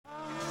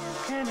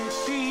So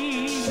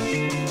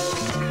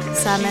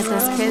I met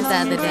this kid the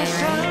other day,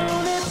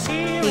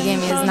 right? He gave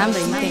me his number.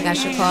 You think I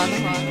should call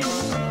him?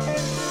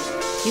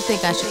 You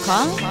think I should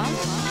call him?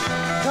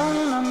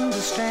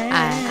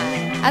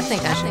 I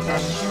think I should call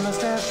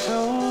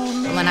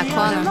him. When I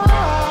call him,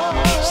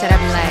 should I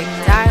be like,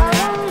 darling?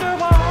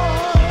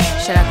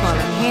 Should I call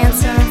him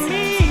handsome?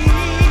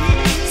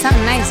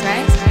 Something nice,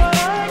 right?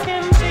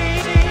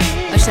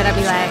 Or should I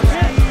be like,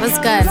 what's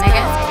good,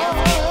 nigga?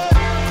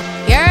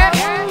 You're?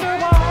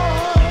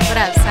 What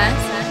up, son?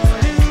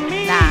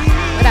 Nah,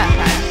 what up,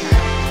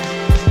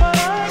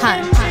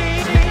 hun?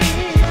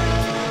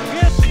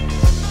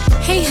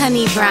 Hey,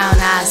 honey, brown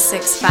eyes,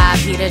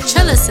 6'5". He the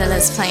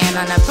chillest playing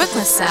on the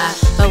Brooklyn side.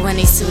 But when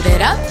he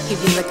suited up, he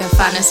be looking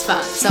fine as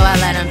fuck. So I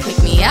let him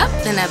pick me up,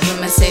 then that blue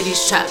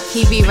Mercedes truck.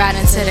 He be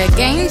riding to the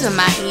games with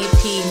my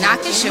EP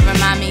knocking. Shit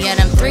remind me of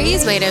them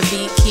threes, way the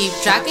beat keep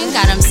dropping.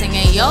 Got him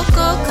singing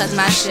Yoko, cause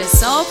my shit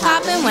so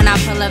poppin'. When I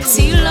pull up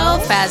T-Low,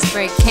 fast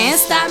break can't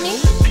stop me.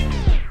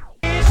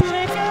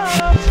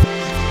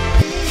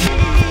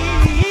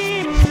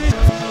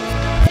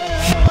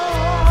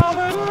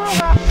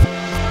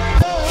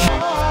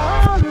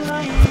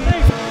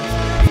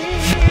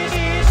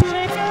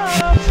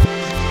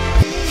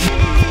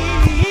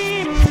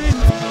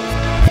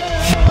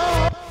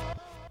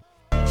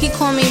 He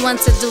called me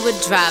once to do a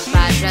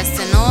drive-by, dressed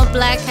in all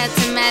black, had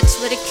to match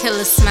with a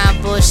killer smile.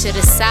 Bullshit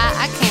aside,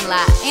 I can't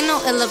lie, ain't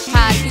no illa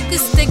pie. You can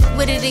stick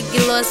with it and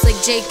get lost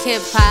like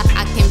J-Kid Pie.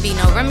 I can be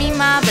no Remy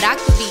Ma, but I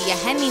could be your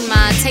Henny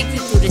Ma. Take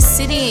you through the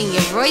city in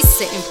your Royce,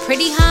 sitting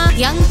pretty, huh?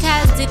 Young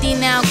Kaz Diddy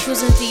now,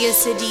 cruising through your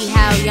city.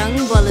 How young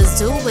ballers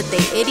do with they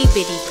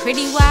itty-bitty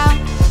pretty wow.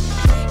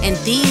 And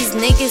these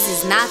niggas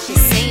is not the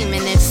same.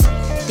 And if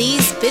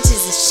these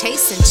bitches is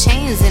chasing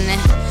chains, and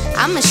then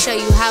I'ma show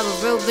you how a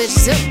real bitch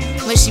do.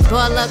 When she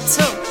ball up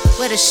too,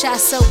 with a shot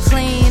so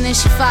clean and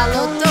she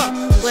follow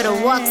through. With a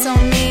walk so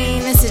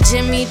mean, it's a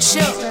Jimmy Choo.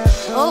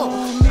 Oh,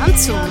 I'm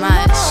too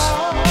much.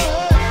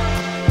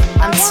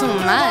 I'm too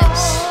much.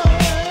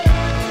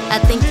 I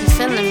think you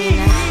feeling me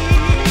now.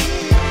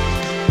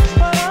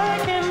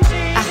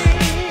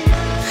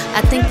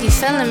 I think you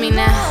feeling me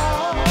now.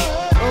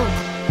 Oh,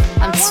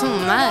 I'm too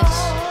much.